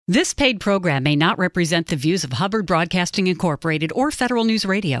This paid program may not represent the views of Hubbard Broadcasting Incorporated or Federal News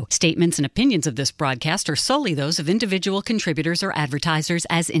Radio. Statements and opinions of this broadcast are solely those of individual contributors or advertisers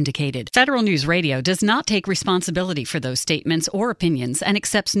as indicated. Federal News Radio does not take responsibility for those statements or opinions and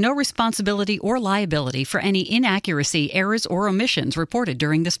accepts no responsibility or liability for any inaccuracy, errors, or omissions reported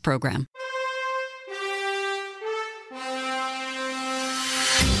during this program.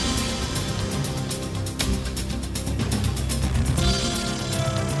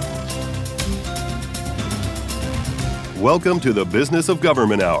 Welcome to the Business of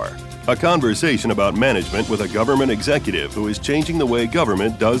Government Hour, a conversation about management with a government executive who is changing the way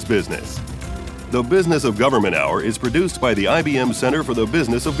government does business. The Business of Government Hour is produced by the IBM Center for the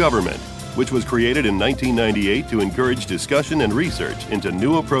Business of Government, which was created in 1998 to encourage discussion and research into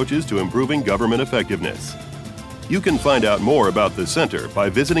new approaches to improving government effectiveness. You can find out more about the center by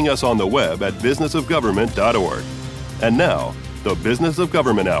visiting us on the web at businessofgovernment.org. And now, the Business of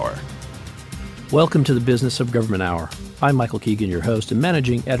Government Hour. Welcome to the Business of Government Hour. I'm Michael Keegan, your host and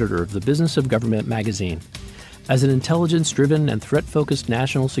managing editor of the Business of Government magazine. As an intelligence-driven and threat-focused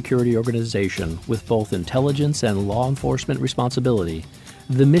national security organization with both intelligence and law enforcement responsibility,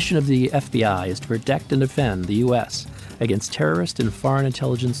 the mission of the FBI is to protect and defend the U.S. against terrorist and foreign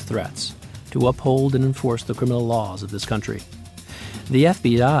intelligence threats, to uphold and enforce the criminal laws of this country. The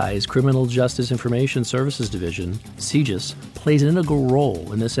FBI's Criminal Justice Information Services Division, CJIS, plays an integral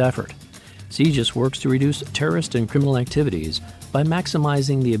role in this effort. CJIS works to reduce terrorist and criminal activities by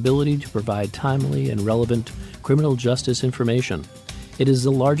maximizing the ability to provide timely and relevant criminal justice information. It is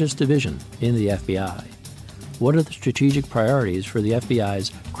the largest division in the FBI. What are the strategic priorities for the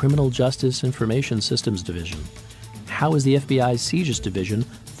FBI's Criminal Justice Information Systems Division? How is the FBI's CJIS division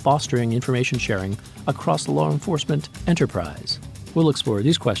fostering information sharing across the law enforcement enterprise? We'll explore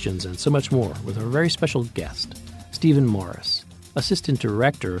these questions and so much more with our very special guest, Stephen Morris, Assistant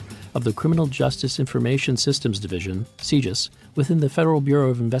Director of the Criminal Justice Information Systems Division, CJIS, within the Federal Bureau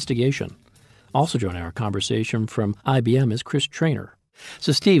of Investigation. Also joining our conversation from IBM is Chris Traynor.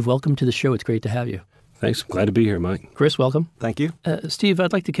 So, Steve, welcome to the show. It's great to have you. Thanks. Glad to be here, Mike. Chris, welcome. Thank you. Steve,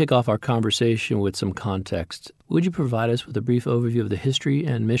 I'd like to kick off our conversation with some context. Would you provide us with a brief overview of the history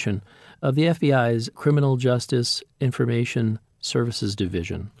and mission of the FBI's Criminal Justice Information Services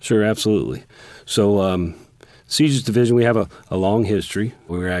Division? Sure, absolutely. So, CJIS division, we have a long history.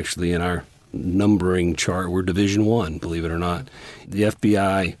 We're actually in our numbering chart, we're Division 1, believe it or not. The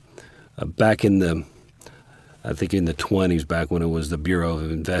FBI, back in the 20s, back when it was the Bureau of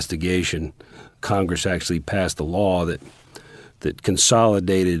Investigation, Congress actually passed a law that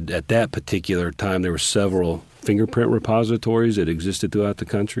consolidated, at that particular time, there were several fingerprint repositories that existed throughout the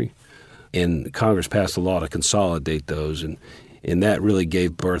country. And Congress passed a law to consolidate those, and that really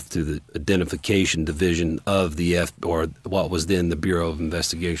gave birth to the identification division of or what was then the Bureau of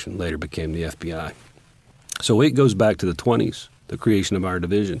Investigation, later became the FBI. So it goes back to the 20s, the creation of our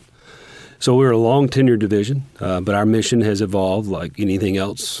division. So we're a long-tenured division, but our mission has evolved like anything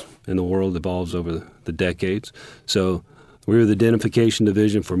else in the world evolves over the decades. So we were the identification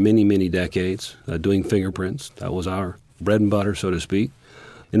division for many, many decades, doing fingerprints. That was our bread and butter, so to speak.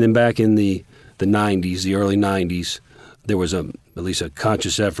 And then back in the 90s, the early 90s, there was at least a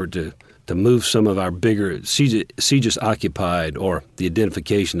conscious effort to move some of our bigger CJIS occupied, or the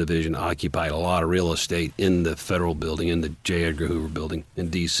identification division occupied a lot of real estate in the federal building, in the J. Edgar Hoover building in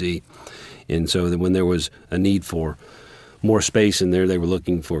D.C. And so when there was a need for more space in there, they were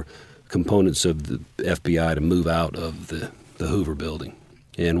looking for components of the FBI to move out of the Hoover building.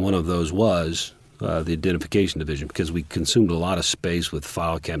 And one of those was the identification division, because we consumed a lot of space with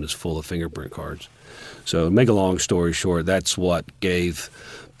file cabinets full of fingerprint cards. So to make a long story short, that's what gave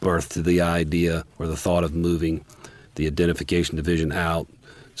birth to the idea or the thought of moving the identification division out.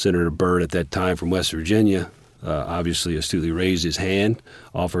 Senator Byrd at that time from West Virginia obviously astutely raised his hand,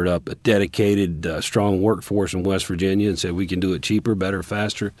 offered up a dedicated, strong workforce in West Virginia and said we can do it cheaper, better,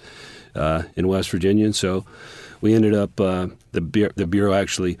 faster in West Virginia. And so we ended up, the Bureau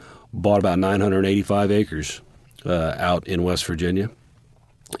actually bought about 985 acres out in West Virginia.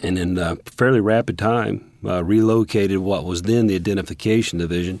 And in fairly rapid time, relocated what was then the identification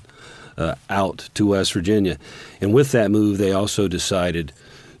division out to West Virginia. And with that move, they also decided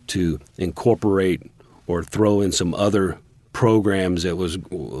to incorporate or throw in some other programs that was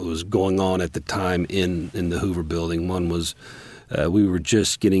going on at the time in the Hoover building. One was we were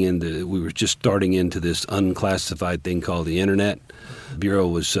just starting into this unclassified thing called the Internet. The Bureau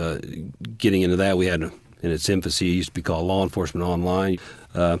was getting into that. We had, in its infancy, it used to be called Law Enforcement Online.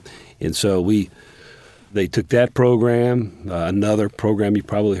 And so they took that program. Another program you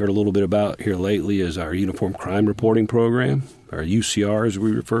probably heard a little bit about here lately is our Uniform Crime Reporting Program. or UCR as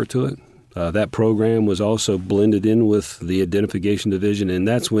we refer to it. That program was also blended in with the Identification Division, and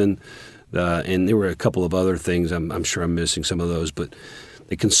that's when, and there were a couple of other things, I'm sure I'm missing some of those, but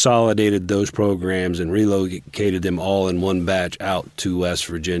they consolidated those programs and relocated them all in one batch out to West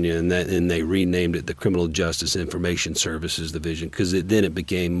Virginia, and they renamed it the Criminal Justice Information Services Division, because then it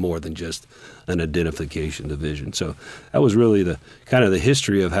became more than just an identification division. So that was really the kind of the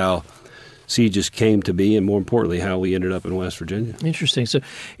history of how CJIS came to be, and more importantly, how we ended up in West Virginia. Interesting. So,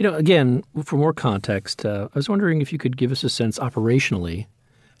 again, for more context, I was wondering if you could give us a sense operationally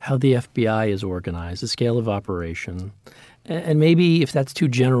how the FBI is organized, the scale of operation, and maybe if that's too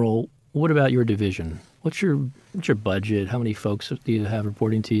general, what about your division? What's your budget? How many folks do you have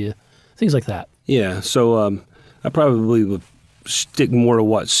reporting to you? Things like that. Yeah. So I probably would stick more to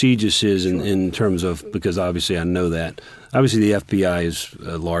what CJIS is in terms of, because obviously I know that. Obviously, the FBI is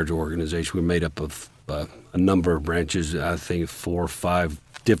a large organization. We're made up of a number of branches, I think 4 or 5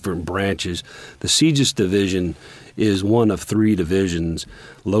 different branches. The CJIS division is one of 3 divisions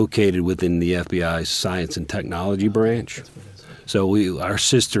located within the FBI's Science and Technology branch. So our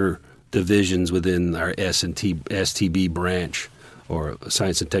sister divisions within our STB branch, or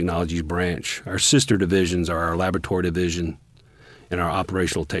Science and Technologies branch, our sister divisions are our Laboratory Division and our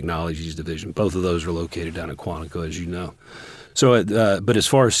Operational Technologies Division. Both of those are located down at Quantico, as you know. So, but as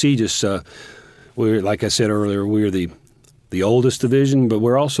far as CJIS, we're, like I said earlier, we're the oldest division, but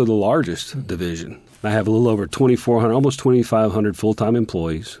we're also the largest division. I have a little over 2,400, almost 2,500 full-time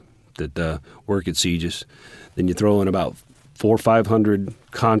employees that work at CJIS. Then you throw in about 400 or 500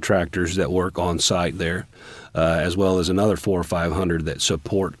 contractors that work on site there, as well as another 400 or 500 that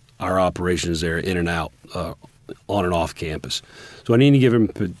support our operations there in and out, on and off campus. So at any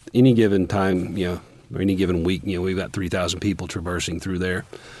given time, or any given week, we've got 3,000 people traversing through there.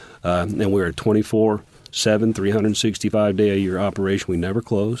 And we're a 24/7, 365-day-a-year operation. We never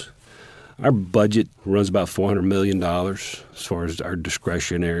close. Our budget runs about $400 million as far as our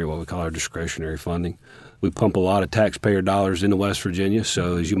discretionary, what we call our discretionary funding. We pump a lot of taxpayer dollars into West Virginia,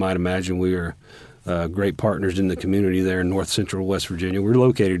 so as you might imagine, we are great partners in the community there in north central West Virginia. We're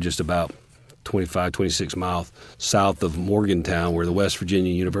located just about 25, 26 miles south of Morgantown, where the West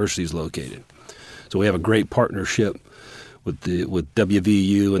Virginia University is located. So we have a great partnership with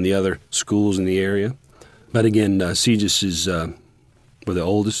WVU and the other schools in the area. But again, CJIS is we're the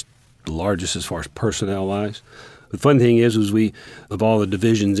oldest, the largest as far as personnel-wise. The fun thing is we, of all the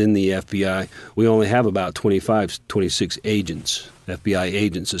divisions in the FBI, we only have about 25, 26 agents, FBI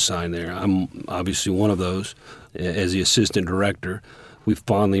agents assigned there. I'm obviously one of those as the assistant director. We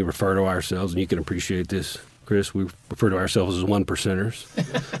fondly refer to ourselves, and you can appreciate this, Chris, we refer to ourselves as one-percenters.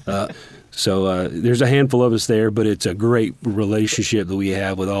 So there's a handful of us there, but it's a great relationship that we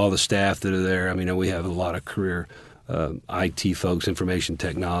have with all the staff that are there. I mean, we have a lot of career IT folks, information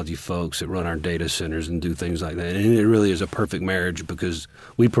technology folks that run our data centers and do things like that. And it really is a perfect marriage because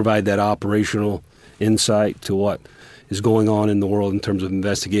we provide that operational insight to what is going on in the world in terms of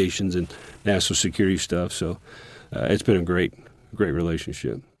investigations and national security stuff. So it's been a great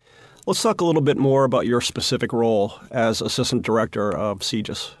relationship. Let's talk a little bit more about your specific role as Assistant Director of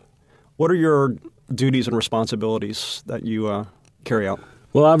CJIS. What are your duties and responsibilities that you carry out?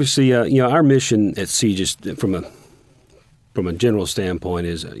 Well, obviously, our mission at CJIS, from a general standpoint,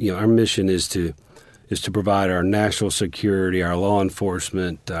 is our mission is to provide our national security, our law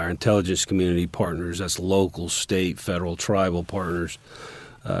enforcement, our intelligence community partners, that's local, state, federal, tribal partners,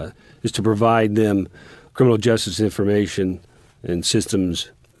 is to provide them criminal justice information and systems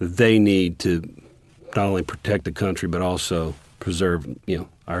that they need to not only protect the country but also preserve,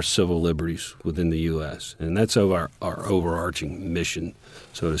 our civil liberties within the U.S. And that's our overarching mission,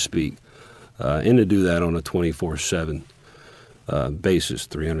 so to speak, and to do that on a 24/7 basis,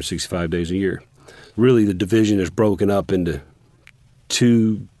 365 days a year. Really, the division is broken up into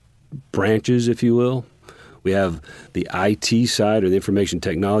 2 branches, if you will. We have the IT side, or the information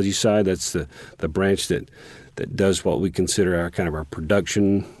technology side. That's the branch that does what we consider our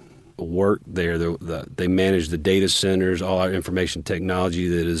production work there. They manage the data centers, all our information technology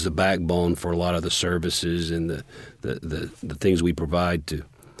that is the backbone for a lot of the services and the things we provide to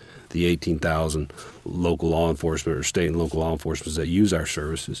the 18,000 local law enforcement or state and local law enforcement that use our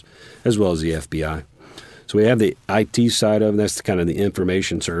services, as well as the FBI. So we have the IT side of it, that's kind of the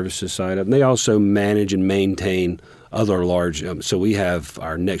information services side of it. And they also manage and maintain other large, so we have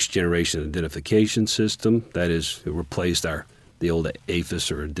our next generation identification system that is replaced the old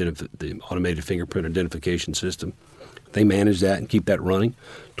AFIS, or the automated fingerprint identification system. They manage that and keep that running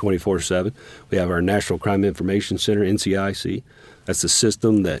 24/7. We have our National Crime Information Center, NCIC. That's the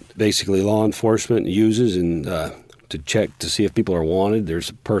system that basically law enforcement uses and to check to see if people are wanted.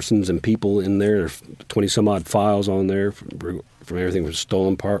 There's persons and people in there. There's 20-some-odd files on there from everything from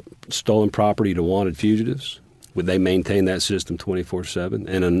stolen property to wanted fugitives. They maintain that system 24/7,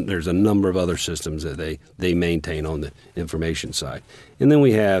 and there's a number of other systems that they maintain on the information side. And then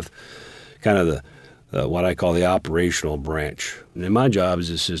we have kind of the what I call the operational branch. And my job as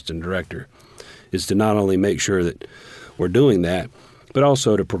assistant director is to not only make sure that we're doing that, but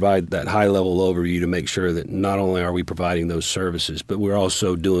also to provide that high-level overview to make sure that not only are we providing those services, but we're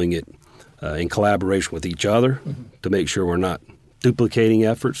also doing it in collaboration with each other to make sure we're not duplicating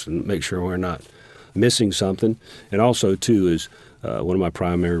efforts and make sure we're not missing something. And also, too, is one of my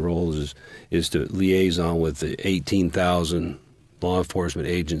primary roles is to liaison with the 18,000 law enforcement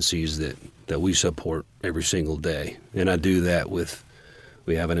agencies that we support every single day. And I do that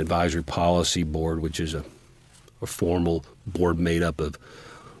we have an advisory policy board, which is a formal board made up of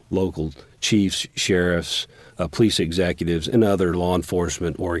local chiefs, sheriffs, police executives, and other law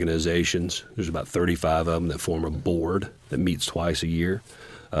enforcement organizations. There's about 35 of them that form a board that meets twice a year.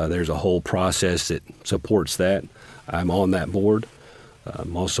 There's a whole process that supports that. I'm on that board.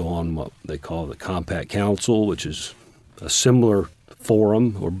 I'm also on what they call the Compact Council, which is a similar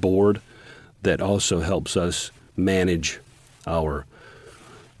forum or board that also helps us manage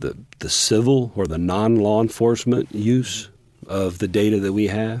the civil or the non-law enforcement use of the data that we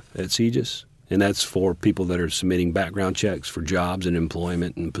have at CJIS. And that's for people that are submitting background checks for jobs and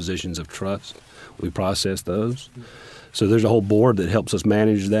employment and positions of trust. We process those. So there's a whole board that helps us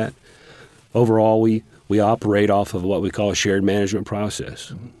manage that. Overall, we operate off of what we call a shared management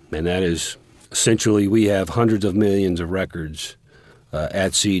process. And that is essentially we have hundreds of millions of records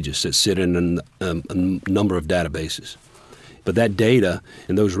at CJIS that sit in a number of databases. But that data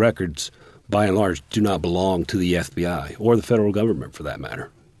and those records, by and large, do not belong to the FBI or the federal government, for that matter.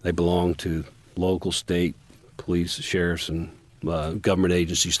 They belong to local, state, police, sheriffs, and government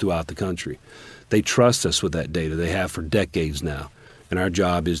agencies throughout the country. They trust us with that data. They have for decades now. And our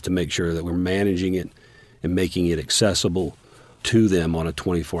job is to make sure that we're managing it and making it accessible to them on a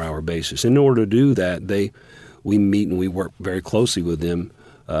 24-hour basis. In order to do that, we meet and we work very closely with them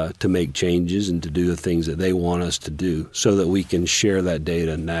to make changes and to do the things that they want us to do so that we can share that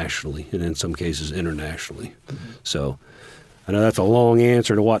data nationally and in some cases internationally. So I know that's a long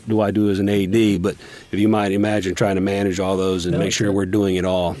answer to what do I do as an AD, but if you might imagine trying to manage all those and make sure we're doing it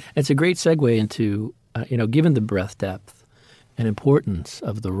all. It's a great segue into, given the breadth, depth, and importance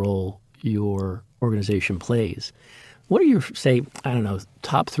of the role your organization plays, what are your,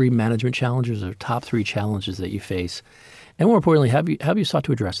 top 3 management challenges or top 3 challenges that you face? And more importantly, have you sought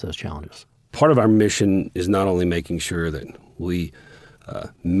to address those challenges? Part of our mission is not only making sure that we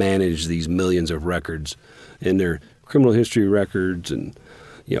manage these millions of records and their criminal history records and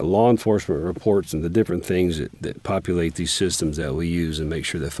law enforcement reports and the different things that populate these systems that we use and make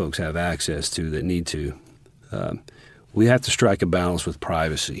sure that folks have access to that need to. We have to strike a balance with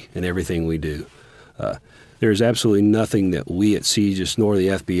privacy in everything we do. There is absolutely nothing that we at CJIS nor the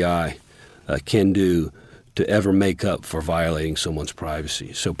FBI can do to ever make up for violating someone's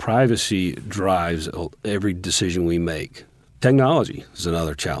privacy. So privacy drives every decision we make. Technology is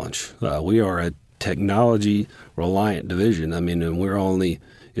another challenge. We are a technology-reliant division. And we're only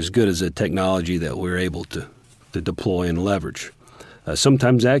as good as the technology that we're able to deploy and leverage.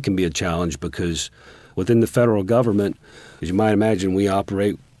 Sometimes that can be a challenge because within the federal government, as you might imagine, we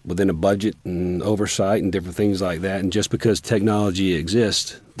operate within a budget and oversight and different things like that. And just because technology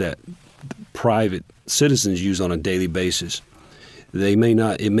exists that private citizens use on a daily basis, it may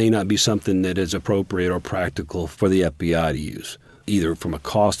not be something that is appropriate or practical for the FBI to use, either from a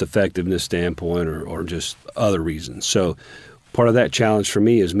cost effectiveness standpoint or just other reasons. So part of that challenge for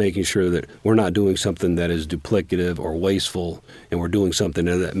me is making sure that we're not doing something that is duplicative or wasteful, and we're doing something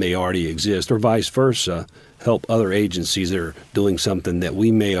that may already exist, or vice versa, help other agencies that are doing something that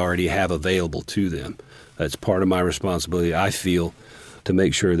we may already have available to them. That's part of my responsibility, I feel, to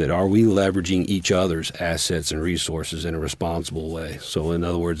make sure that are we leveraging each other's assets and resources in a responsible way. So in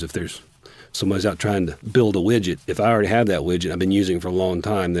other words, if there's somebody's out trying to build a widget, if I already have that widget, I've been using it for a long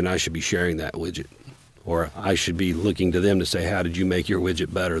time, then I should be sharing that widget. Or I should be looking to them to say, how did you make your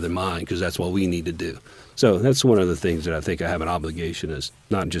widget better than mine? Because that's what we need to do. So that's one of the things that I think I have an obligation as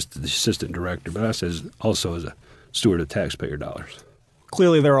not just the assistant director, but also as a steward of taxpayer dollars.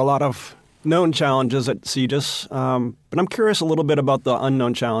 Clearly there are a lot of known challenges at CJIS, but I'm curious a little bit about the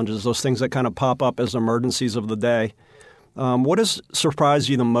unknown challenges, those things that kind of pop up as emergencies of the day. What has surprised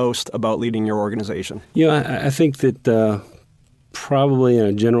you the most about leading your organization? I think that probably in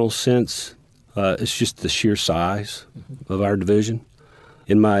a general sense, it's just the sheer size of our division.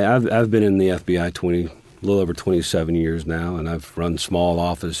 I've been in the FBI a little over 27 years now, and I've run small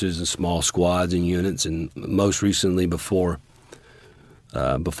offices and small squads and units, and most recently before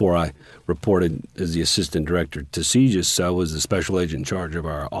I reported as the assistant director to CJIS, I was the special agent in charge of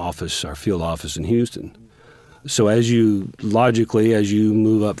our field office in Houston. So as you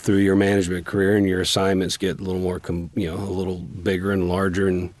move up through your management career and your assignments get a little more, a little bigger and larger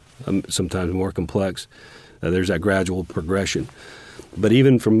and sometimes more complex, there's that gradual progression. But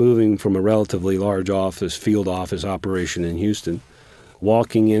even from moving from a relatively large field office operation in Houston,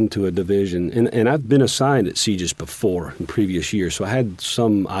 walking into a division, and I've been assigned at CJIS before in previous years, so I had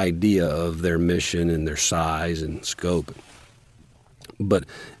some idea of their mission and their size and scope. But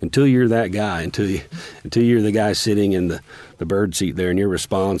until you're that guy, until you're the guy sitting in the bird seat there and you're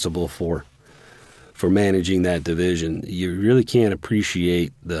responsible for managing that division, you really can't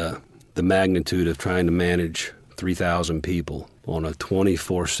appreciate the magnitude of trying to manage 3,000 people on a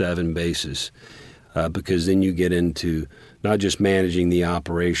 24/7 basis, because then you get into not just managing the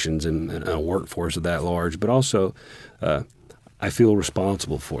operations and a workforce of that large, but also I feel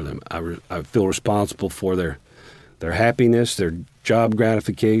responsible for them. I feel responsible for their happiness, their job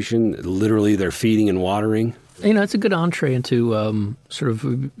gratification, literally their feeding and watering. It's a good entree into sort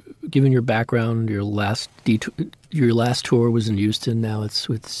of given your background. Your last tour was in Houston. Now it's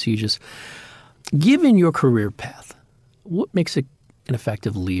with CJIS. Given your career path, what makes an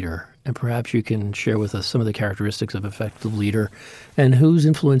effective leader? And perhaps you can share with us some of the characteristics of an effective leader and who's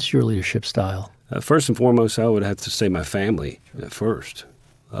influenced your leadership style. First and foremost, I would have to say my family first,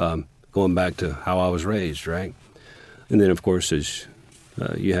 going back to how I was raised, right? And then, of course, as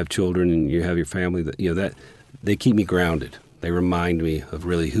you have children and you have your family, that they keep me grounded. They remind me of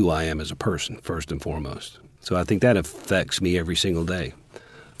really who I am as a person, first and foremost. So I think that affects me every single day.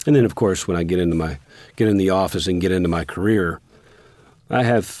 And then, of course, when I get in the office and get into my career, I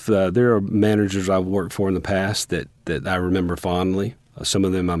have there are managers I've worked for in the past that I remember fondly. Some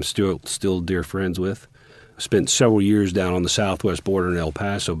of them I'm still dear friends with. I spent several years down on the southwest border in El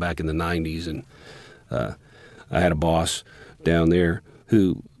Paso back in the 90s, and I had a boss down there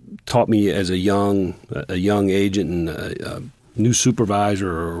who taught me as a young agent and a new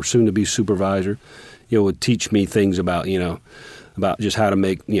supervisor or soon-to-be supervisor, would teach me things about just how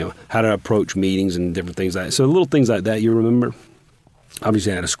to approach meetings and different things like that. So little things like that you remember.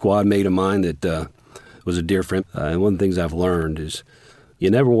 Obviously, I had a squad mate of mine that was a dear friend. And one of the things I've learned is you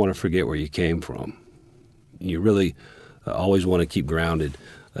never want to forget where you came from. You really always want to keep grounded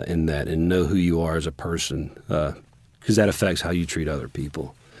in that and know who you are as a person, because that affects how you treat other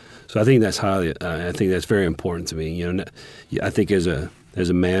people. So I think that's very important to me. I think as a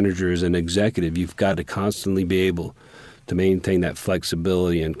manager, as an executive, you've got to constantly be able to maintain that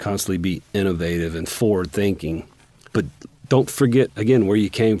flexibility and constantly be innovative and forward thinking. But don't forget, again, where you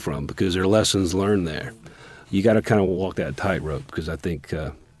came from, because there are lessons learned there. You got to kind of walk that tightrope, because I think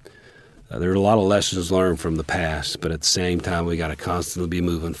there are a lot of lessons learned from the past, but at the same time, we got to constantly be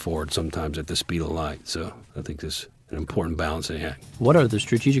moving forward, sometimes at the speed of light. So I think this is an important balancing act. What are the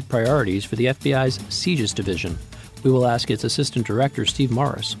strategic priorities for the FBI's CJIS division? We will ask its Assistant Director, Steve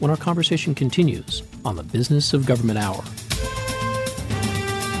Morris, when our conversation continues on the Business of Government Hour.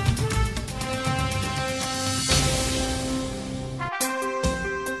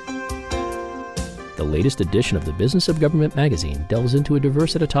 The latest edition of the Business of Government magazine delves into a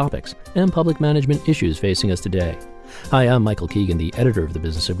diverse set of topics and public management issues facing us today. Hi, I'm Michael Keegan, the editor of the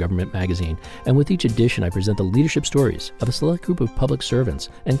Business of Government magazine, and with each edition I present the leadership stories of a select group of public servants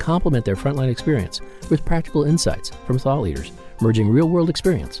and complement their frontline experience with practical insights from thought leaders, merging real-world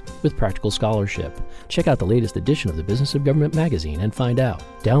experience with practical scholarship. Check out the latest edition of the Business of Government magazine and find out.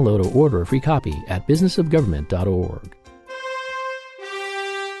 Download or order a free copy at businessofgovernment.org.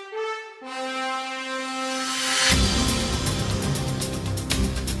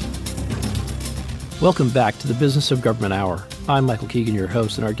 Welcome back to the Business of Government Hour. I'm Michael Keegan, your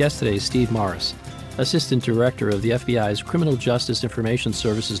host, and our guest today is Steve Morris, Assistant Director of the FBI's Criminal Justice Information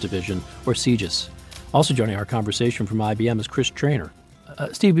Services Division, or CJIS. Also joining our conversation from IBM is Chris Traynor.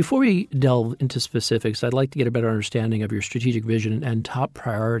 Steve, before we delve into specifics, I'd like to get a better understanding of your strategic vision and top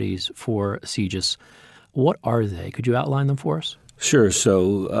priorities for CJIS. What are they? Could you outline them for us? Sure.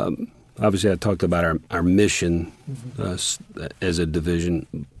 So obviously I talked about our mission as a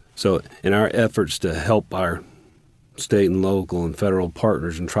division. So in our efforts to help our state and local and federal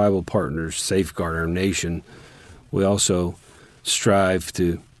partners and tribal partners safeguard our nation, we also strive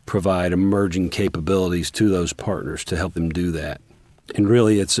to provide emerging capabilities to those partners to help them do that. And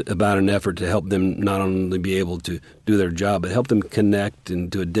really it's about an effort to help them not only be able to do their job, but help them connect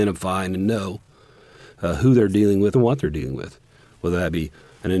and to identify and to know who they're dealing with and what they're dealing with, whether that be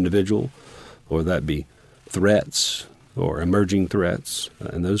an individual or that be threats or emerging threats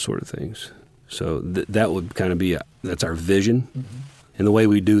and those sort of things. So that would kind of be that's our vision. Mm-hmm. And the way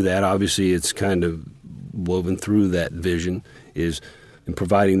we do that, obviously, it's kind of woven through that vision is in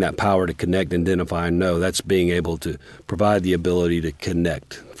providing that power to connect, identify, and know. That's being able to provide the ability to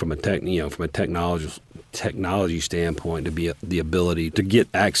connect from a technology standpoint, to be the ability to get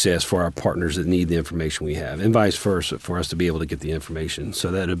access for our partners that need the information we have, and vice versa, for us to be able to get the information.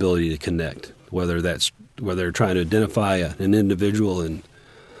 So that ability to connect, whether they're trying to identify an individual in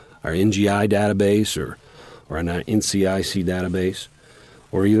our NGI database or in our NCIC database,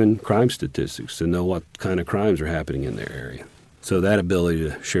 or even crime statistics to know what kind of crimes are happening in their area. So that ability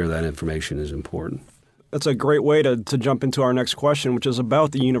to share that information is important. That's a great way to jump into our next question, which is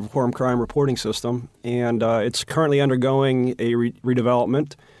about the Uniform Crime Reporting System, and it's currently undergoing a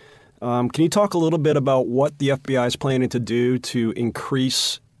redevelopment. Can you talk a little bit about what the FBI is planning to do to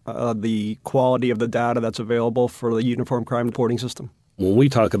increase the quality of the data that's available for the Uniform Crime Reporting System? When we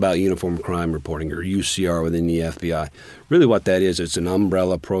talk about Uniform Crime Reporting, or UCR within the FBI, really what that is, it's an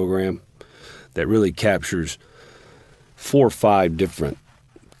umbrella program that really captures 4 or 5 different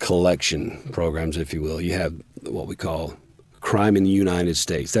collection programs, if you will. You have what we call Crime in the United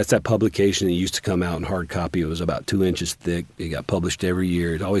States. That's that publication that used to come out in hard copy. It was about 2 inches thick. It got published every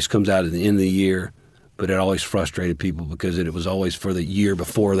year. It always comes out at the end of the year, but it always frustrated people because it was always for the year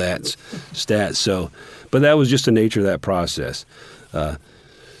before that's stats. So, but that was just the nature of that process.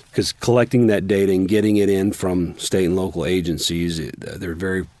 Because collecting that data and getting it in from state and local agencies, there are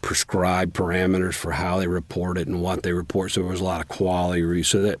very prescribed parameters for how they report it and what they report. So there was a lot of quality.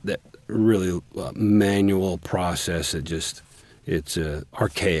 So that really manual process, it's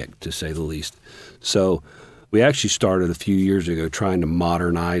archaic, to say the least. So we actually started a few years ago trying to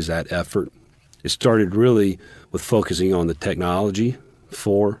modernize that effort. It started really with focusing on the technology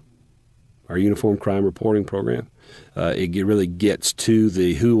for our Uniform Crime Reporting Program. It really gets to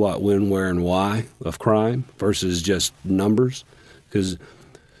the who, what, when, where, and why of crime versus just numbers. Because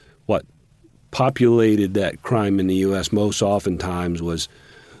what populated that crime in the U.S. most oftentimes was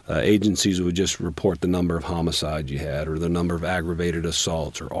agencies would just report the number of homicides you had or the number of aggravated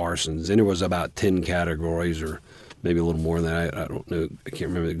assaults or arsons. And there was about 10 categories or maybe a little more than that. I don't know. I can't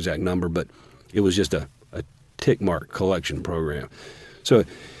remember the exact number, but it was just a tick mark collection program. So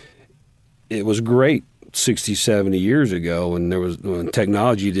it was great 60, 70 years ago when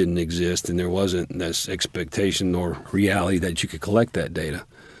technology didn't exist and there wasn't this expectation or reality that you could collect that data.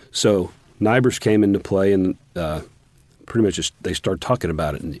 So NIBRS came into play and pretty much they started talking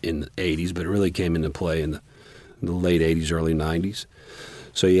about it in the 80s, but it really came into play in the late 80s, early 90s.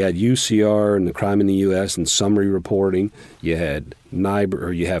 So you had UCR and the crime in the U.S. and summary reporting. You had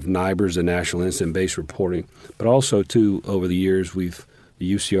NIBRS, the National Incident-Based Reporting. But also, too, over the years, the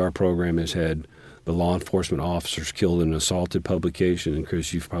UCR program has had the law enforcement officers killed and assaulted publication, and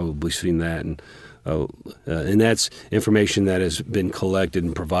Chris, you've probably seen that, and that's information that has been collected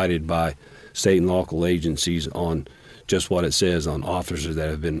and provided by state and local agencies on just what it says on officers that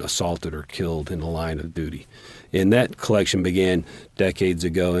have been assaulted or killed in the line of duty. And that collection began decades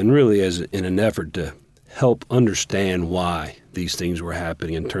ago, and really as in an effort to help understand why these things were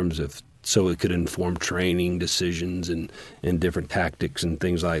happening in terms of so it could inform training decisions and different tactics and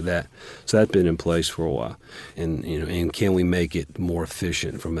things like that. So that's been in place for a while. And can we make it more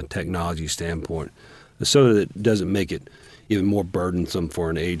efficient from a technology standpoint so that it doesn't make it even more burdensome for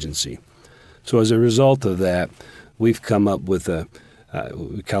an agency? So as a result of that, we've come up with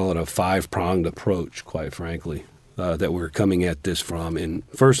we call it a 5-pronged approach, quite frankly, that we're coming at this from. And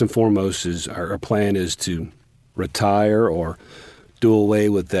first and foremost is our plan is to retire or do away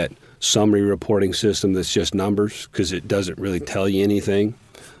with that summary reporting system that's just numbers, because it doesn't really tell you anything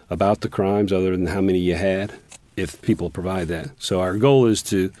about the crimes other than how many you had, if people provide that. So our goal is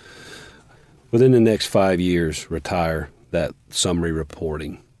to, within the next 5 years, retire that summary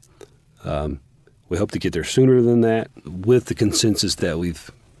reporting. We hope to get there sooner than that with the consensus that we've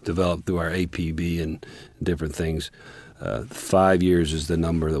developed through our APB and different things. 5 years is the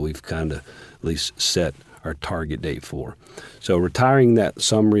number that we've kind of at least set our target date for. So retiring that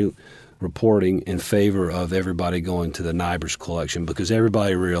summary reporting in favor of everybody going to the NIBRS collection, because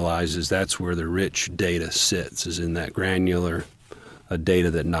everybody realizes that's where the rich data sits, is in that granular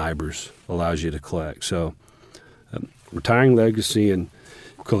data that NIBRS allows you to collect. So retiring legacy and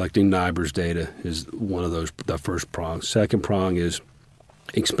collecting NIBRS data is one of those, the first prong. Second prong is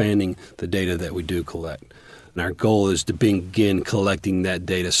expanding the data that we do collect. And our goal is to begin collecting that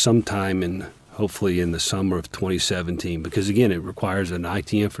data sometime hopefully in the summer of 2017, because again, it requires an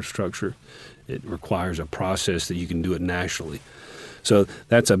IT infrastructure. It requires a process that you can do it nationally. So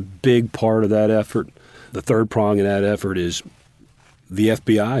that's a big part of that effort. The third prong in that effort is the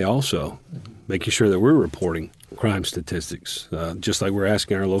FBI also making sure that we're reporting crime statistics, just like we're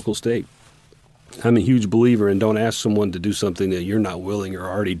asking our local state. I'm a huge believer in don't ask someone to do something that you're not willing or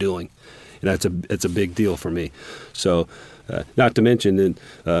already doing. And that's a big deal for me. So not to mention that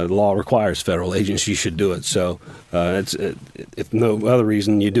the law requires federal agencies should do it. So if no other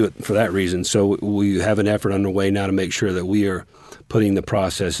reason, you do it for that reason. So we have an effort underway now to make sure that we are putting the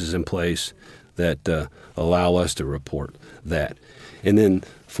processes in place that allow us to report that. And then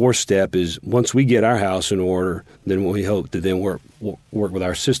fourth step is once we get our house in order, then we hope to then work with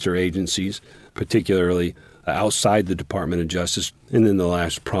our sister agencies, particularly outside the Department of Justice. And then the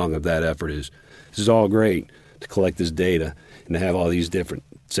last prong of that effort is this is all great to collect this data and to have all these different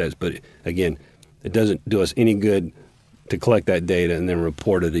sets. But again, it doesn't do us any good to collect that data and then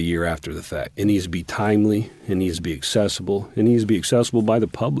report it a year after the fact. It needs to be timely. It needs to be accessible. It needs to be accessible by the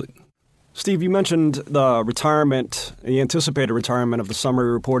public. Steve, you mentioned the anticipated retirement of the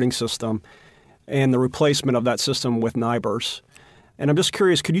summary reporting system and the replacement of that system with NIBRS. And I'm just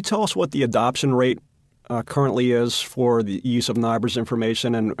curious, could you tell us what the adoption rate currently is for the use of NIBRS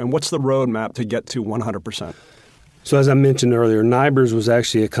information, and what's the roadmap to get to 100%? So as I mentioned earlier, NIBRS was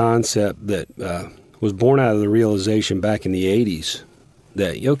actually a concept that was born out of the realization back in the 80s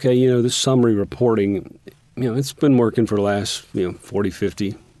that, this summary reporting, it's been working for the last, 40,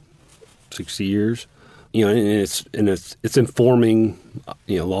 50, 60 years, and it's informing,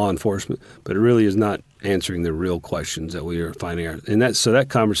 law enforcement, but it really is not answering the real questions that we are finding out. And so that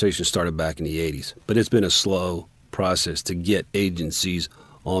conversation started back in the 80s, but it's been a slow process to get agencies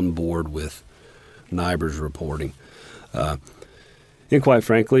on board with NIBRS reporting. And quite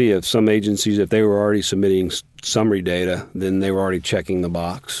frankly, if some agencies, if they were already submitting summary data, then they were already checking the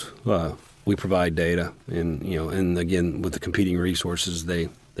box. We provide data, and again, with the competing resources, they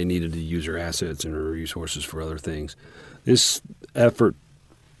needed to use their assets and their resources for other things. This effort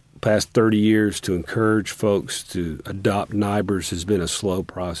past 30 years to encourage folks to adopt NIBRS has been a slow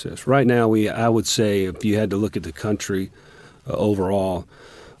process. Right now, I would say if you had to look at the country overall,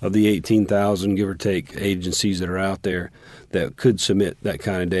 of the 18,000, give or take, agencies that are out there that could submit that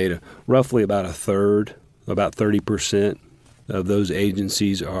kind of data, roughly about a third, about 30% of those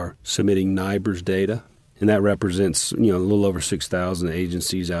agencies are submitting NIBRS data. And that represents, a little over 6,000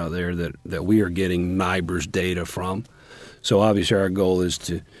 agencies out there that we are getting NIBRS data from. So obviously our goal is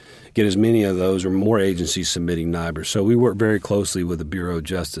to get as many of those or more agencies submitting NIBRS. So we work very closely with the Bureau of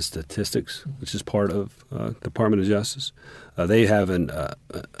Justice Statistics, which is part of the Department of Justice. They have a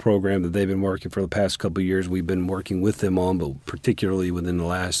program that they've been working for the past couple of years. We've been working with them on, but particularly within the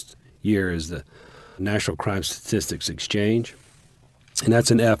last year is the National Crime Statistics Exchange. And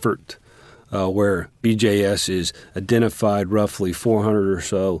that's an effort where BJS has identified roughly 400 or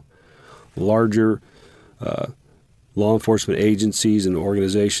so larger law enforcement agencies and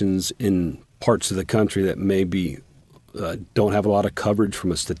organizations in parts of the country that maybe don't have a lot of coverage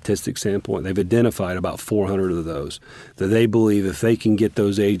from a statistics standpoint. They've identified about 400 of those that they believe if they can get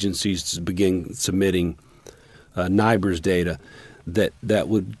those agencies to begin submitting NIBRS data, that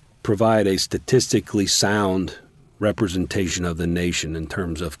would provide a statistically sound representation of the nation in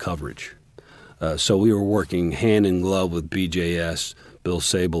terms of coverage. So we were working hand in glove with BJS, Bill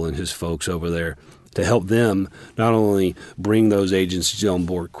Sable and his folks over there, to help them not only bring those agencies on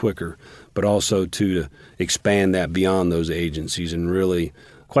board quicker, but also to expand that beyond those agencies and really,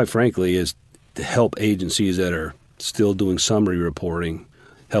 quite frankly, is to help agencies that are still doing summary reporting,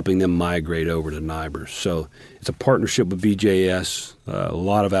 helping them migrate over to NIBRS. So it's a partnership with BJS, a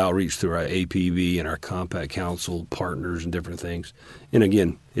lot of outreach through our APB and our Compact Council partners and different things. And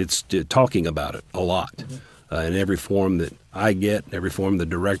again, it's talking about it a lot in every forum that I get, every forum the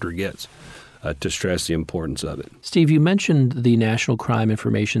director gets, to stress the importance of it. Steve, you mentioned the National Crime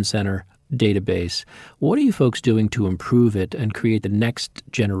Information Center database. What are you folks doing to improve it and create the next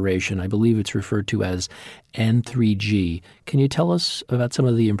generation? I believe it's referred to as N3G. Can you tell us about some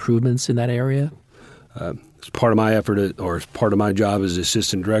of the improvements in that area? As part of my effort, or as part of my job as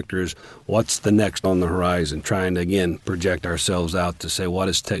assistant director, is what's the next on the horizon, trying to, again, project ourselves out to say, what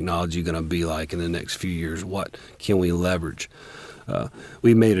is technology going to be like in the next few years? What can we leverage?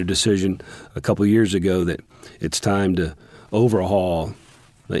 We made a decision a couple of years ago that it's time to overhaul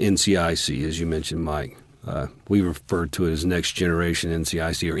the NCIC, as you mentioned, Mike. We refer to it as Next Generation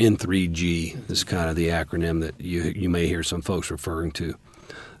NCIC, or N3G is kind of the acronym that you may hear some folks referring to.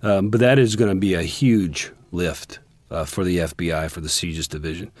 But that is going to be a huge lift for the FBI, for the CJIS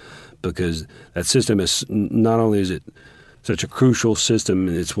division, because that system is not only is it such a crucial system.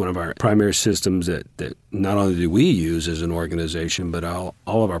 It's one of our primary systems that not only do we use as an organization, but all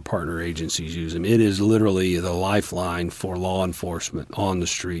of our partner agencies use them. It is literally the lifeline for law enforcement on the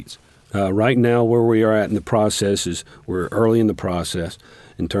streets. Right now, where we are at in the process is we're early in the process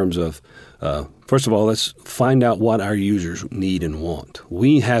in terms of, first of all, let's find out what our users need and want.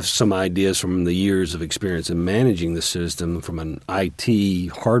 We have some ideas from the years of experience in managing the system from an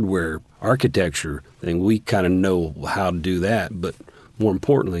IT hardware architecture thing. We kind of know how to do that, but more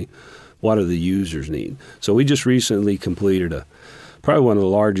importantly, what do the users need? So we just recently completed probably one of the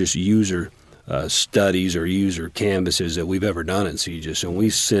largest user studies or user canvases that we've ever done at CJIS, and we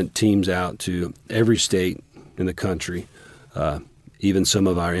sent teams out to every state in the country, even some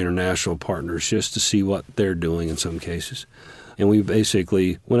of our international partners, just to see what they're doing in some cases. And we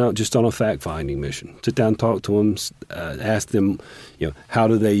basically went out just on a fact-finding mission. Sit down, talk to them, ask them, how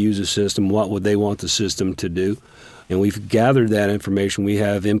do they use the system? What would they want the system to do? And we've gathered that information. We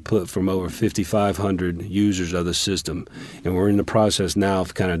have input from over 5,500 users of the system, and we're in the process now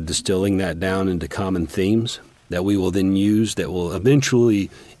of kind of distilling that down into common themes that we will then use that will eventually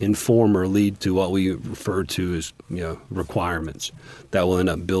inform or lead to what we refer to as requirements that will end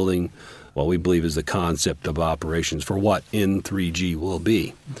up building what we believe is the concept of operations for what N3G will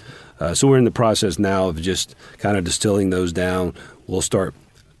be. So we're in the process now of just kind of distilling those down. We'll start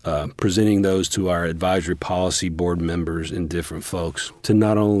presenting those to our advisory policy board members and different folks to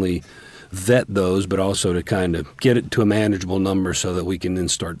not only vet those, but also to kind of get it to a manageable number so that we can then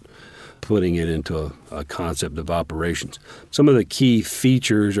start putting it into a concept of operations. Some of the key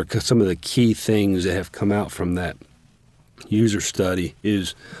features or some of the key things that have come out from that user study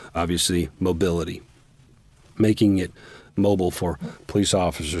is obviously mobility, making it mobile for police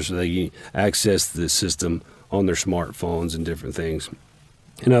officers so they can access the system on their smartphones and different things.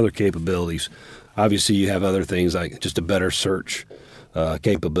 And other capabilities. Obviously, you have other things like just a better search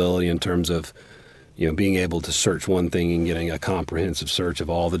capability in terms of being able to search one thing and getting a comprehensive search of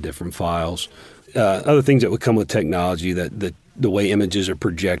all the different files. Other things that would come with technology, that the way images are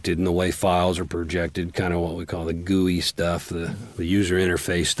projected and the way files are projected, kind of what we call the GUI stuff, the user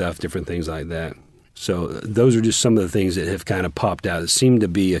interface stuff, different things like that. So those are just some of the things that have kind of popped out. It seemed to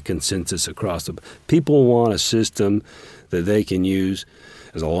be a consensus across the people want a system that they can use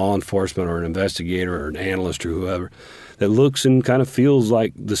as a law enforcement or an investigator or an analyst or whoever that looks and kind of feels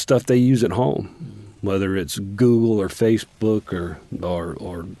like the stuff they use at home, whether it's Google or Facebook or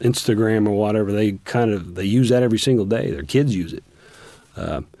Instagram or whatever. They use that every single day. Their kids use it.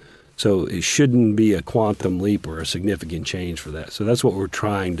 So it shouldn't be a quantum leap or a significant change for that. So that's what we're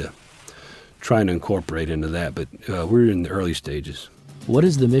trying to incorporate into that. But we're in the early stages. What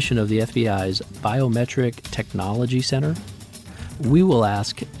is the mission of the FBI's Biometric Technology Center? We will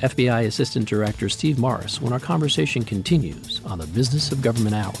ask FBI Assistant Director Steve Morris when our conversation continues on the Business of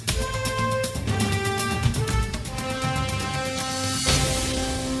Government Hour.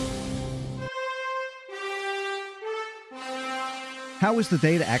 How is the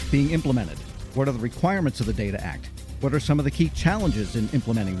DATA Act being implemented? What are the requirements of the DATA Act? What are some of the key challenges in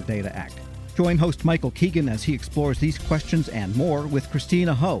implementing the DATA Act? Join host Michael Keegan as he explores these questions and more with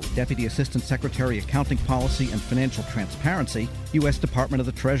Christina Ho, Deputy Assistant Secretary, Accounting Policy and Financial Transparency, U.S. Department of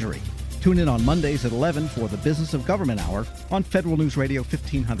the Treasury. Tune in on Mondays at 11 for the Business of Government Hour on Federal News Radio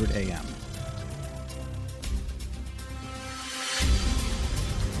 1500 AM.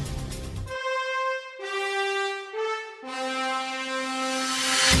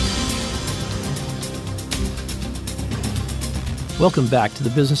 Welcome back to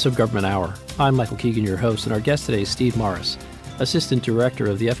the Business of Government Hour. I'm Michael Keegan, your host, and our guest today is Steve Morris, Assistant Director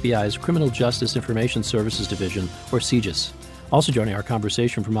of the FBI's Criminal Justice Information Services Division, or CJIS. Also joining our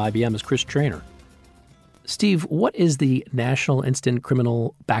conversation from IBM is Chris Traynor. Steve, what is the National Instant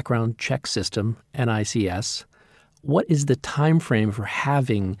Criminal Background Check System, NICS? What is the time frame for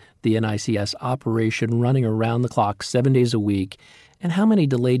having the NICS operation running around the clock 7 days a week, and how many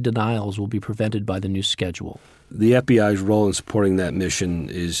delayed denials will be prevented by the new schedule? The FBI's role in supporting that mission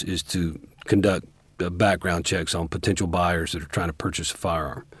is to conduct background checks on potential buyers that are trying to purchase a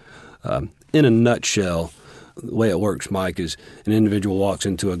firearm. In a nutshell, the way it works, Mike, is an individual walks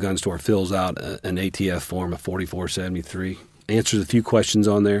into a gun store, fills out an ATF form, a 4473, answers a few questions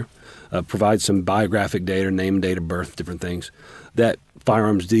on there, provides some biographic data, name, date of birth, different things. That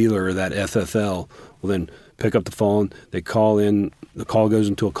firearms dealer or that FFL will then pick up the phone. They call in. The call goes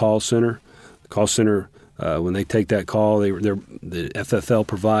into a call center. The call center, when they take that call, the FFL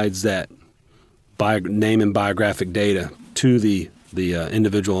provides that name and biographic data to the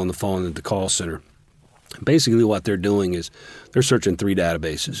individual on the phone at the call center. Basically what they're doing is they're searching three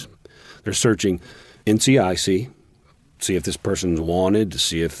databases. They're searching NCIC, see if this person's wanted, to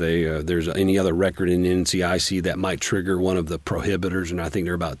see if there's any other record in NCIC that might trigger one of the prohibitors, and I think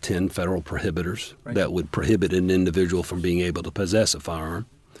there are about 10 federal prohibitors that would prohibit an individual from being able to possess a firearm.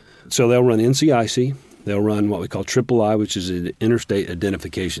 So they'll run NCIC. They'll run what we call III, which is an Interstate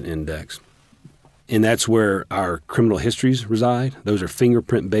Identification Index. And that's where our criminal histories reside. Those are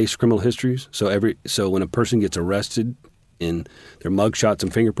fingerprint-based criminal histories. So when a person gets arrested and their mugshots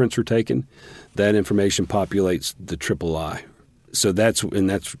and fingerprints are taken, that information populates the III. So that's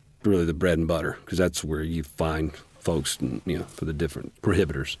really the bread and butter, because that's where you find folks, for the different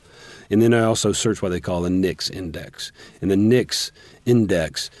prohibitors. And then I also search what they call the NICS index. And the NICS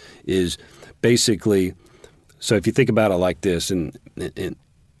index is basically, so if you think about it like this, and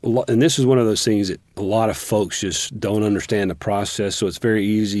this is one of those things that a lot of folks just don't understand the process, so it's very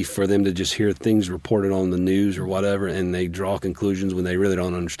easy for them to just hear things reported on the news or whatever, and they draw conclusions when they really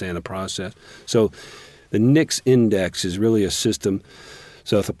don't understand the process. So the NICS index is really a system.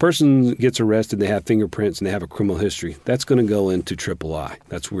 So if a person gets arrested, they have fingerprints, and they have a criminal history, that's going to go into III.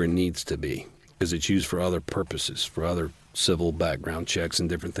 That's where it needs to be, because it's used for other purposes, for other civil background checks and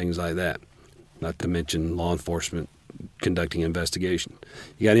different things like that, not to mention law enforcement conducting investigation.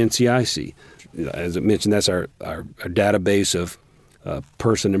 You got NCIC. As I mentioned, that's our database of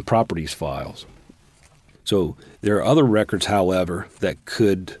person and properties files. So there are other records, however, that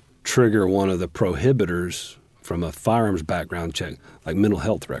could trigger one of the prohibitors from a firearms background check, like mental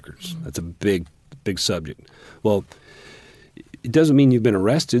health records. That's a big subject. Well, it doesn't mean you've been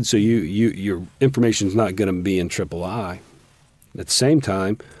arrested, so your information is not going to be in III. At the same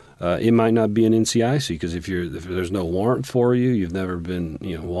time, it might not be an NCIC, because if there's no warrant for you, you've never been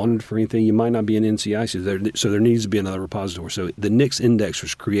wanted for anything, you might not be an NCIC. So there needs to be another repository. So the NICS index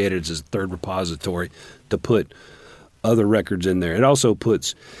was created as a third repository to put other records in there. It also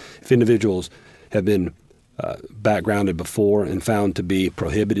puts, if individuals have been backgrounded before and found to be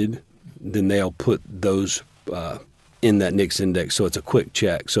prohibited, then they'll put those in that NICS index, so it's a quick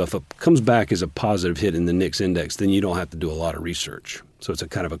check. So if it comes back as a positive hit in the NICS index, then you don't have to do a lot of research. So it's a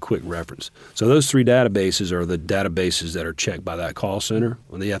kind of a quick reference. So those three databases are the databases that are checked by that call center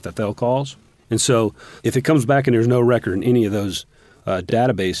when the FFL calls. And so if it comes back and there's no record in any of those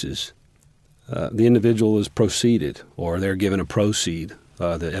databases, the individual is proceeded, or they're given a proceed.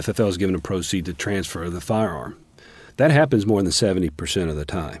 The FFL is given a proceed to transfer the firearm. That happens more than 70% of the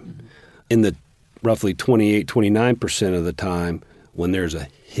time. In the roughly 29% of the time, when there's a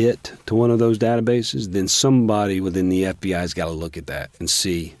hit to one of those databases, then somebody within the FBI's got to look at that and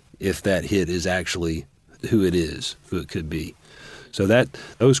see if that hit is actually who it is, who it could be. So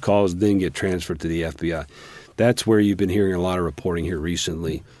those calls then get transferred to the FBI. That's where you've been hearing a lot of reporting here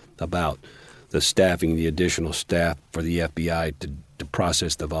recently about the staffing, the additional staff for the FBI to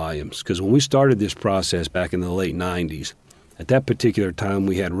process the volumes. Because when we started this process back in the late 90s, at that particular time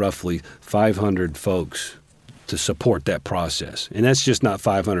we had roughly 500 folks to support that process. And that's just not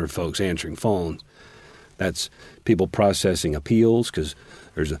 500 folks answering phones. That's people processing appeals, because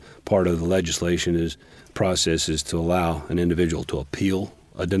there's a part of the legislation is to allow an individual to appeal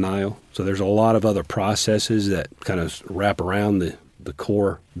a denial. So there's a lot of other processes that kind of wrap around the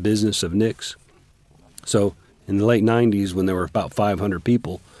core business of NICS. So in the late 90s, when there were about 500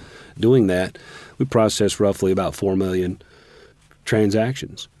 people doing that, we processed roughly about 4 million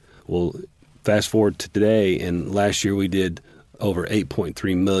transactions. Well, fast forward to today, and last year we did over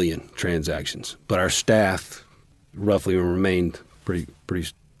 8.3 million transactions. But our staff roughly remained pretty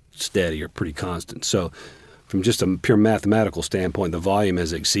steady or pretty constant. So from just a pure mathematical standpoint, the volume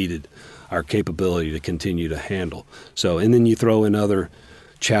has exceeded our capability to continue to handle. So, and then you throw in other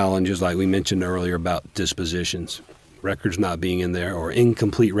challenges like we mentioned earlier about dispositions, records not being in there or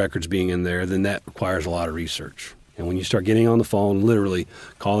incomplete records being in there, then that requires a lot of research. And when you start getting on the phone, literally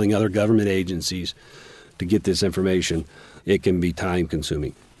calling other government agencies to get this information, it can be time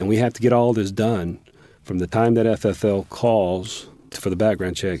consuming. And we have to get all this done from the time that FFL calls for the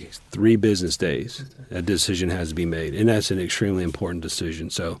background check, 3 business days. A decision has to be made. And that's an extremely important decision.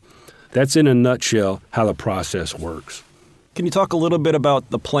 So that's in a nutshell how the process works. Can you talk a little bit about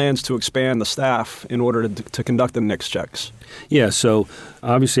the plans to expand the staff in order to conduct the NICS checks? Yeah, so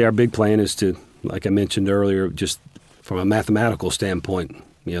obviously our big plan is to, like I mentioned earlier, just from a mathematical standpoint,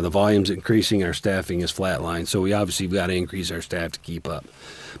 the volume's increasing, our staffing is flatlined, so we obviously got to increase our staff to keep up.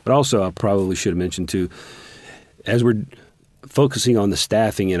 But also I probably should have mentioned too, as we're focusing on the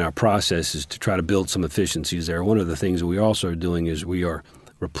staffing in our processes to try to build some efficiencies there, one of the things that we also are doing is we are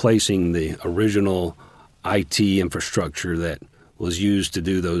replacing the original IT infrastructure that was used to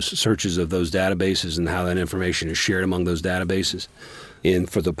do those searches of those databases and how that information is shared among those databases. And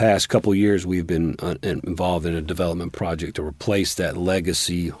for the past couple of years, we've been involved in a development project to replace that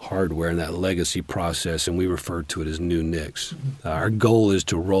legacy hardware and that legacy process, and we refer to it as new NICS. Our goal is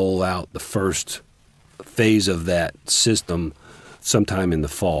to roll out the first phase of that system sometime in the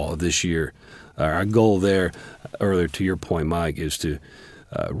fall of this year. Our goal there, earlier to your point, Mike, is to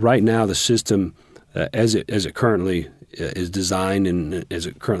right now the system, as it currently is designed and as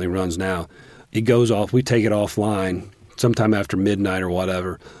it currently runs now, it goes off. We take it offline sometime after midnight or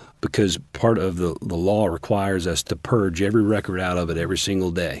whatever, because part of the law requires us to purge every record out of it every single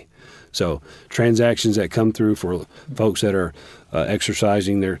day. So transactions that come through for folks that are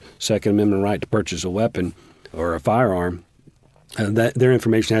exercising their Second Amendment right to purchase a weapon or a firearm, that their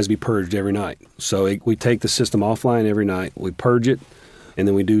information has to be purged every night. So we take the system offline every night, we purge it, and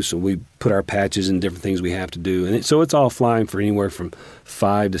then we put our patches and different things we have to do. And so it's offline for anywhere from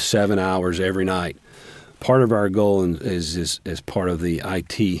 5 to 7 hours every night. Part of our goal is as part of the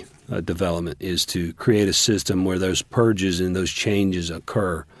IT development is to create a system where those purges and those changes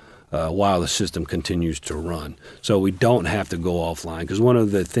occur while the system continues to run. So we don't have to go offline, because one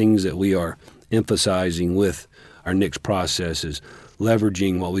of the things that we are emphasizing with our NICS process is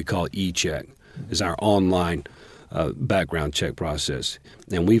leveraging what we call eCheck, is our online background check process.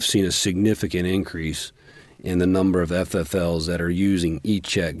 And we've seen a significant increase in the number of FFLs that are using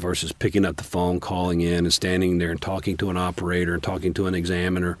eCheck versus picking up the phone, calling in, and standing there and talking to an operator and talking to an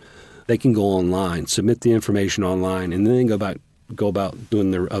examiner. They can go online, submit the information online, and then go about doing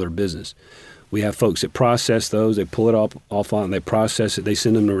their other business. We have folks that process those. They pull it off on, they process it, they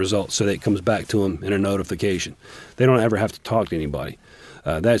send them the results so that it comes back to them in a notification. They don't ever have to talk to anybody.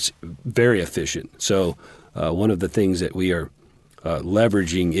 That's very efficient. So one of the things that we are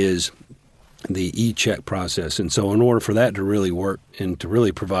leveraging is the eCheck process. And so in order for that to really work and to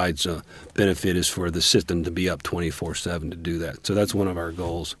really provide some benefit is for the system to be up 24/7 to do that. So that's one of our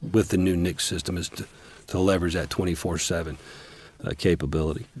goals with the new NICS system, is to leverage that 24/7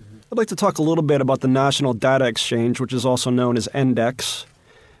 capability. I'd like to talk a little bit about the National Data Exchange, which is also known as NDEX.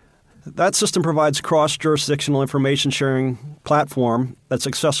 That system provides cross-jurisdictional information sharing platform that's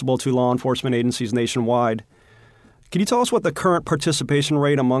accessible to law enforcement agencies nationwide. Can you tell us what the current participation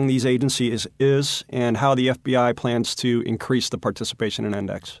rate among these agencies is and how the FBI plans to increase the participation in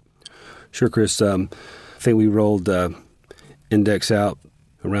NDEX? Sure, Chris. I think we rolled NDEX out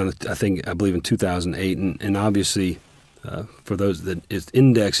around, I believe in 2008, and obviously for those that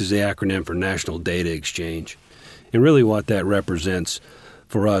NDEX is the acronym for National Data Exchange. And really what that represents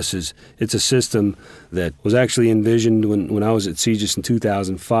for us is it's a system that was actually envisioned when I was at CJIS in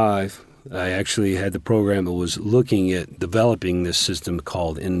 2005. I actually had the program that was looking at developing this system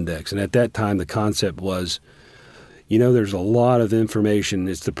called NDEX. And at that time, the concept was, there's a lot of information.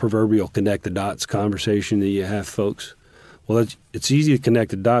 It's the proverbial connect the dots conversation that you have, folks. Well, it's easy to connect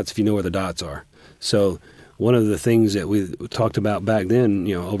the dots if you know where the dots are. So one of the things that we talked about back then,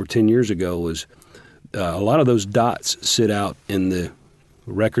 over 10 years ago, was a lot of those dots sit out in the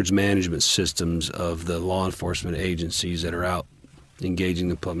records management systems of the law enforcement agencies that are out engaging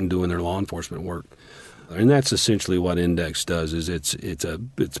the public and doing their law enforcement work. And that's essentially what NDEX does, is it's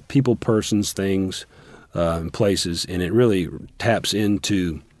people, persons, things, and places, and it really taps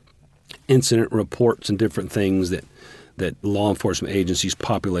into incident reports and different things that law enforcement agencies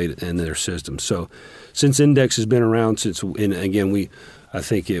populate in their systems. So since NDEX has been around and again, I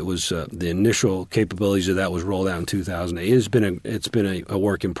think it was the initial capabilities of that was rolled out in 2008. It's been a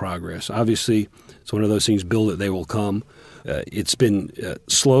work in progress. Obviously, it's one of those things, build it, they will come. It's been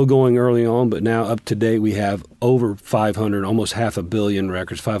slow going early on, but now up to date we have over 500, almost 500 million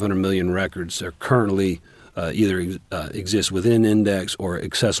records, 500 million records that are currently either exist within NDEX or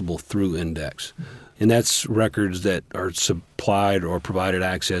accessible through NDEX. And that's records that are supplied or provided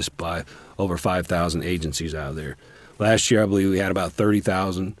access by over 5,000 agencies out there. Last year, I believe we had about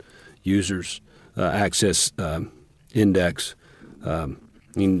 30,000 users access NDEX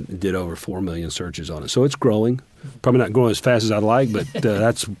and did over 4 million searches on it. So it's growing. Probably not growing as fast as I'd like, but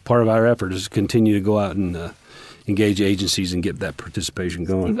that's part of our effort, is to continue to go out and engage agencies and get that participation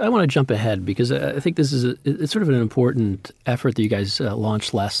going. I want to jump ahead because I think this is it's sort of an important effort that you guys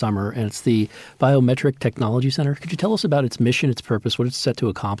launched last summer, and it's the Biometric Technology Center. Could you tell us about its mission, its purpose, what it's set to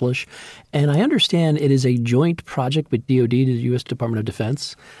accomplish? And I understand it is a joint project with DoD, the U.S. Department of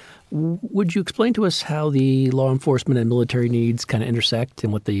Defense. Would you explain to us how the law enforcement and military needs kind of intersect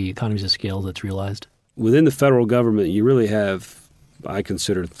and what the economies of scale that's realized? Within the federal government, you really have, I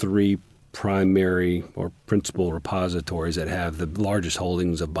consider, three primary or principal repositories that have the largest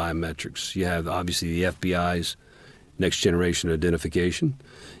holdings of biometrics. You have, obviously, the FBI's Next Generation Identification.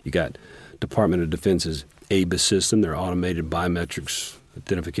 You got Department of Defense's ABIS system, their automated biometrics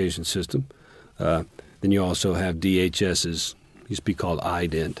identification system. Then you also have DHS's, used to be called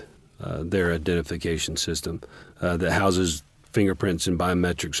IDENT, their identification system that houses fingerprints and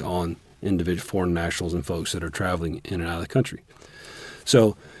biometrics on individual foreign nationals and folks that are traveling in and out of the country.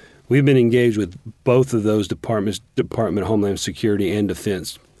 So we've been engaged with both of those departments, Department of Homeland Security and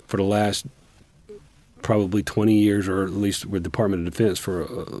Defense, for the last probably 20 years, or at least with Department of Defense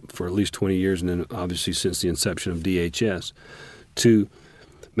for at least 20 years, and then obviously since the inception of DHS, to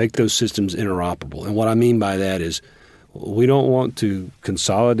make those systems interoperable. And what I mean by that is we don't want to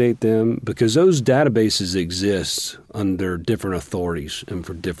consolidate them because those databases exist under different authorities and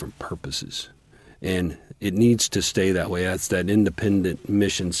for different purposes. And it needs to stay that way. That's that independent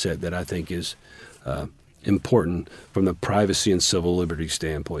mission set that I think is important from the privacy and civil liberty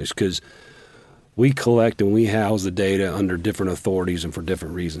standpoints, because we collect and we house the data under different authorities and for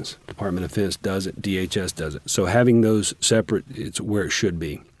different reasons. Department of Defense does it, DHS does it. So having those separate, it's where it should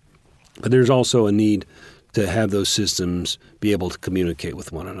be. But there's also a need to have those systems be able to communicate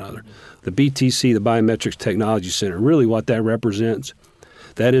with one another. The BTC, the Biometrics Technology Center, really what that represents,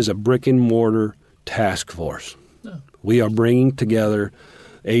 that is a brick-and-mortar task force. Oh. We are bringing together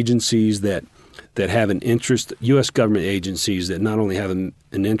agencies that have an interest, U.S. government agencies that not only have an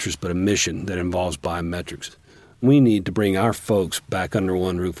interest but a mission that involves biometrics. We need to bring our folks back under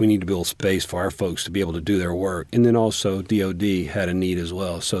one roof. We need to build space for our folks to be able to do their work. And then also DOD had a need as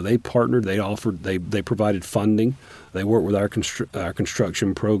well. So they partnered, they offered, they provided funding. They worked with our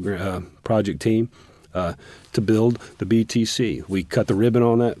construction project team to build the BTC. We cut the ribbon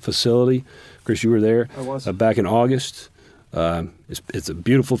on that facility. Chris, you were there. I was. Back in August. It's a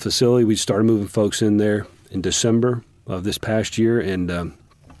beautiful facility. We started moving folks in there in December of this past year, and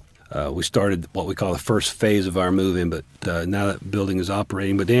we started what we call the first phase of our move-in, but now that building is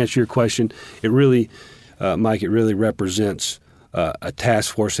operating. But to answer your question, it really, Mike, it really represents a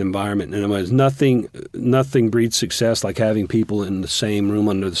task force environment. And there's nothing breeds success like having people in the same room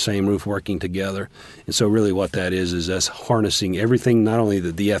under the same roof working together. And so really what that is us harnessing everything not only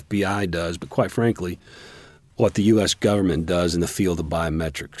that the FBI does, but quite frankly, what the U.S. government does in the field of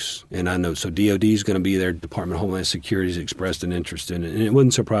biometrics. And I know, so DOD is going to be there. Department of Homeland Security has expressed an interest in it. And it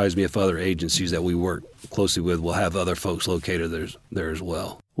wouldn't surprise me if other agencies that we work closely with will have other folks located there as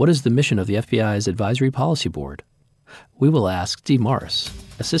well. What is the mission of the FBI's Advisory Policy Board? We will ask Steve Morris,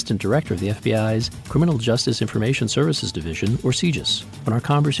 Assistant Director of the FBI's Criminal Justice Information Services Division, or CJIS, when our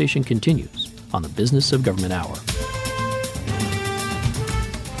conversation continues on the Business of Government Hour.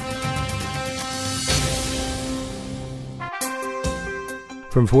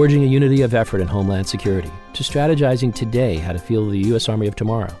 From forging a unity of effort in Homeland Security, to strategizing today how to field the U.S. Army of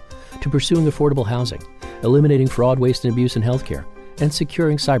tomorrow, to pursuing affordable housing, eliminating fraud, waste, and abuse in healthcare, and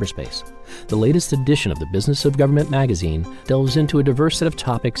securing cyberspace, the latest edition of the Business of Government magazine delves into a diverse set of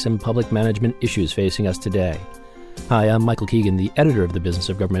topics and public management issues facing us today. Hi, I'm Michael Keegan, the editor of the Business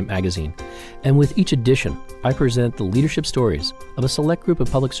of Government magazine, and with each edition, I present the leadership stories of a select group of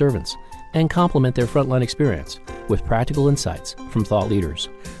public servants and complement their frontline experience with practical insights from thought leaders,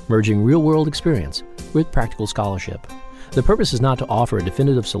 merging real-world experience with practical scholarship. The purpose is not to offer a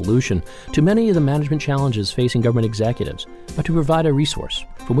definitive solution to many of the management challenges facing government executives, but to provide a resource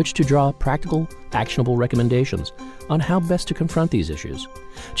from which to draw practical, actionable recommendations on how best to confront these issues.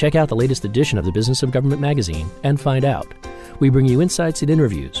 Check out the latest edition of the Business of Government magazine and find out. We bring you insights and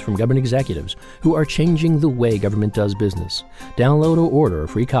interviews from government executives who are changing the way government does business. Download or order a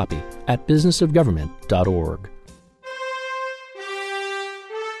free copy at businessofgovernment.org.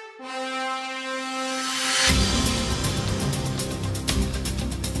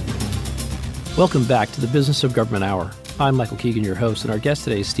 Welcome back to the Business of Government Hour. I'm Michael Keegan, your host, and our guest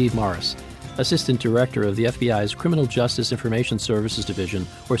today is Steve Morris, Assistant Director of the FBI's Criminal Justice Information Services Division,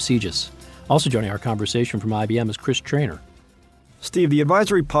 or CJIS. Also joining our conversation from IBM is Chris Traynor. Steve, the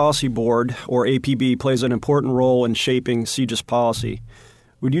Advisory Policy Board, or APB, plays an important role in shaping CJIS policy.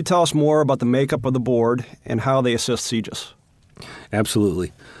 Would you tell us more about the makeup of the board and how they assist CJIS?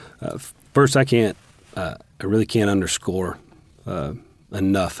 Absolutely. First, I really can't underscore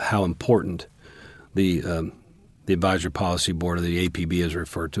enough how important the Advisory Policy Board, or the APB as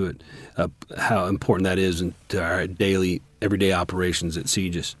referred to it, how important that is to our everyday operations at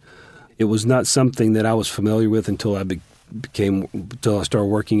CJIS. It was not something that I was familiar with until I started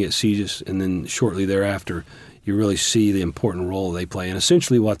working at CJIS, and then shortly thereafter, you really see the important role they play. And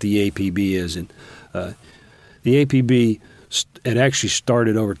essentially, what the APB is, and the APB it actually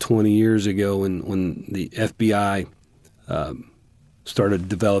started over 20 years ago when the FBI started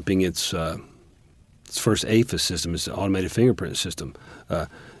developing its first AFIS system, its automated fingerprint system.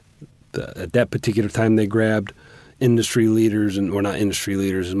 At that particular time, they grabbed industry leaders, or not industry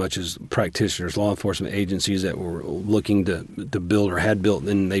leaders as much as practitioners, law enforcement agencies that were looking to build or had built,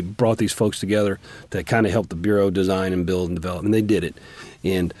 and they brought these folks together to kind of help the Bureau design and build and develop, and they did it.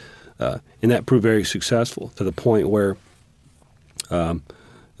 And that proved very successful to the point where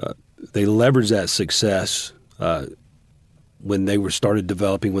they leveraged that success when the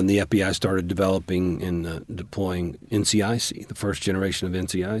FBI started developing and deploying NCIC, the first generation of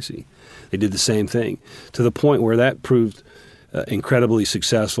NCIC. They did the same thing to the point where that proved incredibly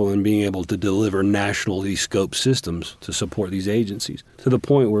successful in being able to deliver nationally scoped systems to support these agencies, to the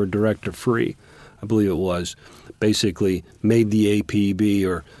point where Director Free, I believe it was, basically made the APB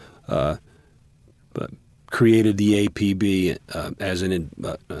or created the APB as an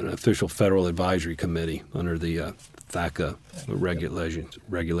official federal advisory committee under the FACA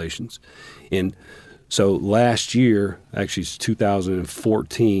regulations. And so last year, actually it's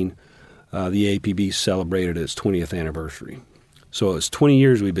 2014, the APB celebrated its 20th anniversary. So it's 20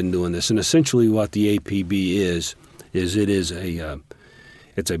 years we've been doing this, and essentially what the APB is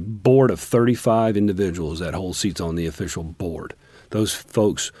it's a board of 35 individuals that hold seats on the official board. Those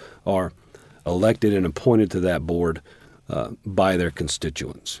folks are elected and appointed to that board by their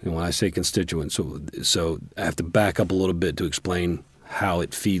constituents. And when I say constituents, so I have to back up a little bit to explain how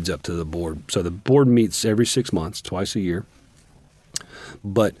it feeds up to the board. So the board meets every 6 months, twice a year,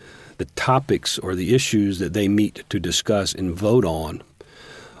 but the topics or the issues that they meet to discuss and vote on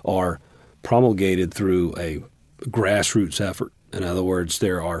are promulgated through a grassroots effort. In other words,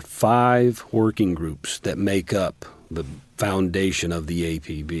 there are 5 working groups that make up the foundation of the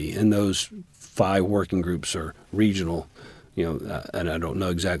APB, and those 5 working groups are regional, and I don't know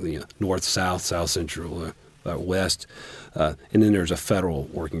exactly, north, south, south central, west, and then there's a federal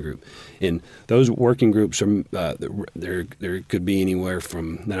working group. And those working groups are there could be anywhere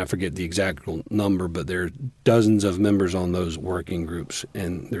from, and I forget the exact number, but there are dozens of members on those working groups.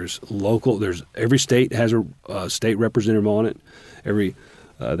 And there's every state has a state representative on it.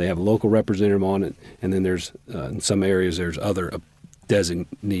 They have a local representative on it, and then there's in some areas there's other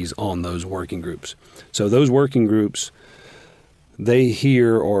designees on those working groups. So those working groups, they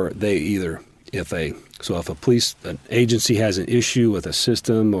hear, or they either if an agency has an issue with a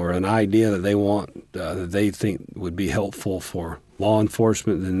system or an idea that they want that they think would be helpful for law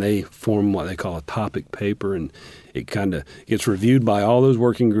enforcement, then they form what they call a topic paper, and it kind of gets reviewed by all those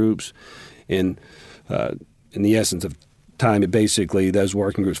working groups. And in the essence of time, those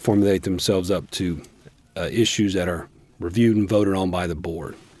working groups formulate themselves up to issues that are reviewed and voted on by the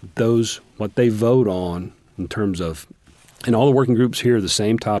board. What they vote on in terms of, and all the working groups hear the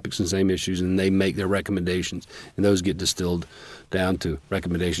same topics and same issues, and they make their recommendations, and those get distilled down to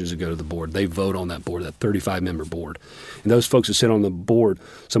recommendations that go to the board. They vote on that board, that 35-member board. And those folks that sit on the board,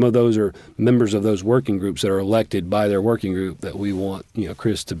 some of those are members of those working groups that are elected by their working group that we want,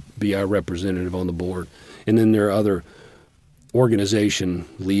 Chris to be our representative on the board. And then there are other organization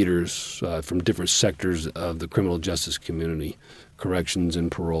leaders from different sectors of the criminal justice community, corrections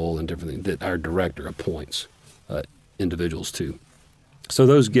and parole and different things, that our director appoints individuals to. So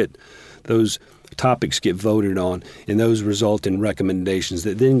those topics get voted on, and those result in recommendations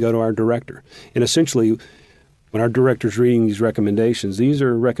that then go to our director. And essentially, when our director's reading these recommendations, these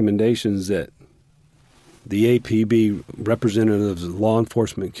are recommendations that the APB representatives of the law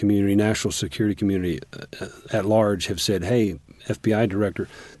enforcement community, national security community at large have said, hey, FBI director,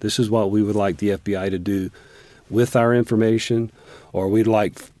 this is what we would like the FBI to do with our information, or we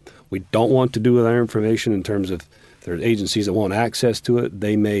don't want to do with our information in terms of there are agencies that want access to it.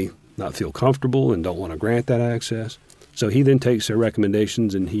 They may not feel comfortable and don't want to grant that access. So he then takes their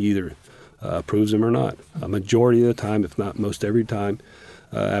recommendations and he either approves them or not. A majority of the time, if not most every time,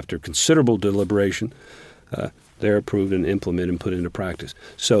 after considerable deliberation, they're approved and implemented and put into practice.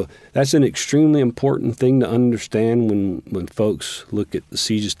 So that's an extremely important thing to understand when folks look at the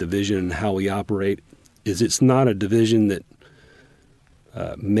CJIS division and how we operate, is it's not a division that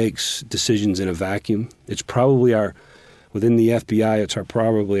makes decisions in a vacuum. It's probably within the FBI, it's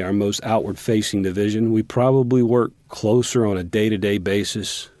probably our most outward-facing division. We probably work closer on a day-to-day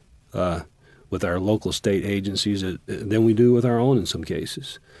basis with our local state agencies than we do with our own in some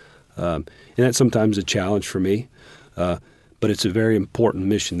cases. And that's sometimes a challenge for me, but it's a very important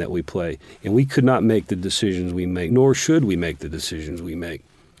mission that we play. And we could not make the decisions we make, nor should we make the decisions we make,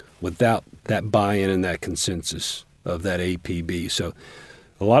 without that buy-in and that consensus of that APB. So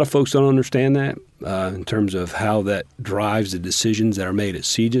a lot of folks don't understand that in terms of how that drives the decisions that are made at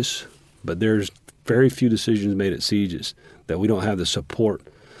CJIS, but there's very few decisions made at CJIS that we don't have the support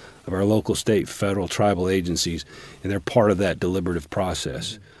of our local, state, federal, tribal agencies, and they're part of that deliberative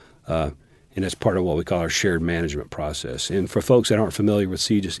process. and that's part of what we call our shared management process. And for folks that aren't familiar with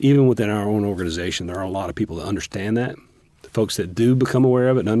CJIS, even within our own organization, there are a lot of people that understand that. The folks that do become aware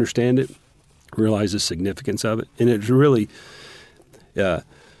of it and understand it realize the significance of it. And it's really, the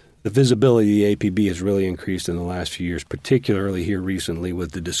visibility of the APB has really increased in the last few years, particularly here recently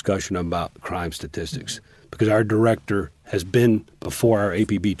with the discussion about crime statistics. Because our director has been before our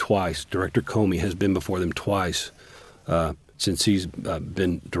APB twice. Director Comey has been before them twice since he's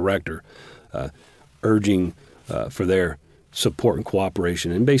been director, urging for their support and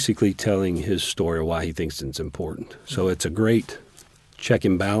cooperation and basically telling his story of why he thinks it's important. So it's a great check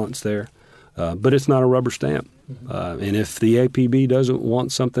and balance there, but it's not a rubber stamp. And if the APB doesn't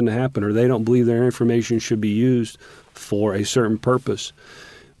want something to happen or they don't believe their information should be used for a certain purpose,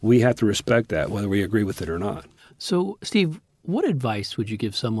 we have to respect that, whether we agree with it or not. So, Steve, what advice would you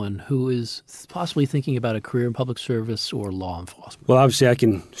give someone who is possibly thinking about a career in public service or law enforcement? Well, obviously, I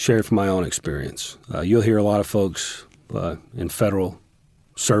can share from my own experience. You'll hear a lot of folks in federal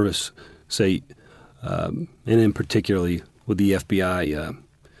service say, and in particularly with the FBI,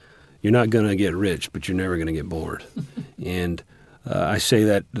 you're not going to get rich, but you're never going to get bored. And I say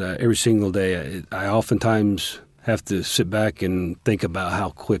that every single day. I oftentimes have to sit back and think about how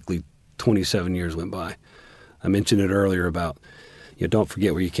quickly 27 years went by. I mentioned it earlier about, don't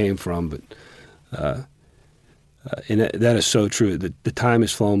forget where you came from, but and that is so true. The time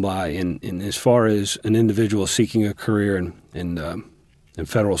has flown by, and as far as an individual seeking a career in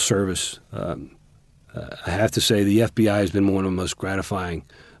federal service, I have to say the FBI has been one of the most gratifying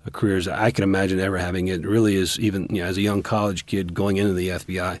careers I can imagine ever having. It really is, even as a young college kid going into the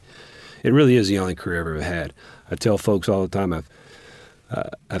FBI, it really is the only career I've ever had. I tell folks all the time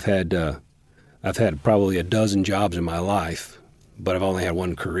I've had probably a dozen jobs in my life, but I've only had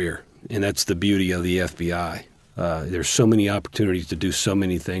one career, and that's the beauty of the FBI. There's so many opportunities to do so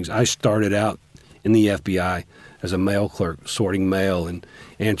many things. I started out in the FBI as a mail clerk, sorting mail and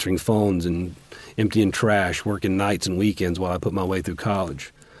answering phones and emptying trash, working nights and weekends while I put my way through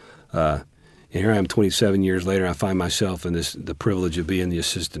college. And here I am 27 years later, I find myself in the privilege of being the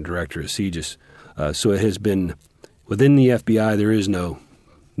assistant director at CJIS. So it has been, within the FBI, there is no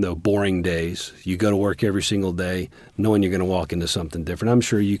boring days. You go to work every single day knowing you're going to walk into something different. I'm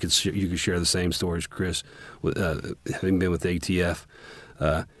sure you could share the same stories, Chris, with, having been with ATF.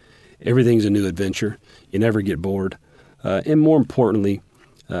 Everything's a new adventure. You never get bored. And more importantly,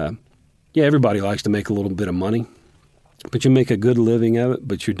 everybody likes to make a little bit of money, but you make a good living of it,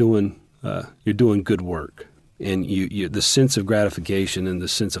 but you're doing good work. And the sense of gratification and the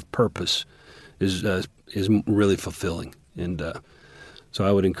sense of purpose is really fulfilling. And so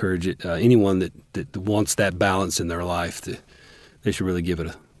I would encourage anyone that wants that balance in their life, they should really give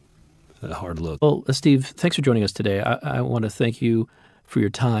it a hard look. Well, Steve, thanks for joining us today. I want to thank you for your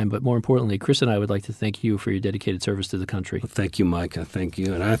time, but more importantly, Chris and I would like to thank you for your dedicated service to the country. Well, thank you, Mike. I thank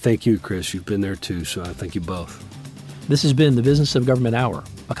you. And I thank you, Chris. You've been there too, so I thank you both. This has been the Business of Government Hour,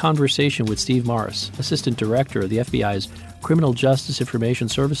 a conversation with Steve Morris, Assistant Director of the FBI's Criminal Justice Information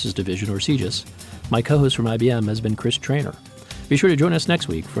Services Division, or CJIS. My co-host from IBM has been Chris Traynor. Be sure to join us next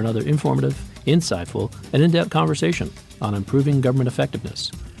week for another informative, insightful, and in-depth conversation on improving government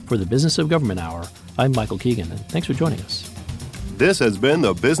effectiveness. For the Business of Government Hour, I'm Michael Keegan, and thanks for joining us. This has been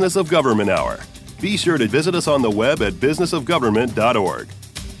the Business of Government Hour. Be sure to visit us on the web at businessofgovernment.org.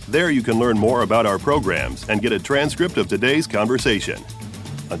 There you can learn more about our programs and get a transcript of today's conversation.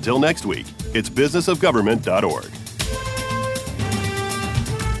 Until next week, it's businessofgovernment.org.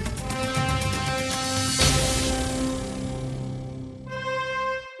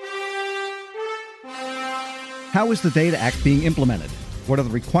 How is the DATA Act being implemented? What are the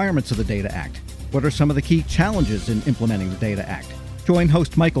requirements of the DATA Act? What are some of the key challenges in implementing the DATA Act? Join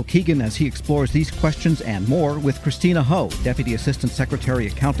host Michael Keegan as he explores these questions and more with Christina Ho, Deputy Assistant Secretary,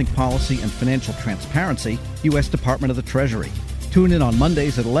 Accounting Policy and Financial Transparency, U.S. Department of the Treasury. Tune in on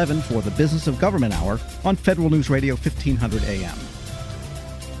Mondays at 11 for the Business of Government Hour on Federal News Radio 1500 AM.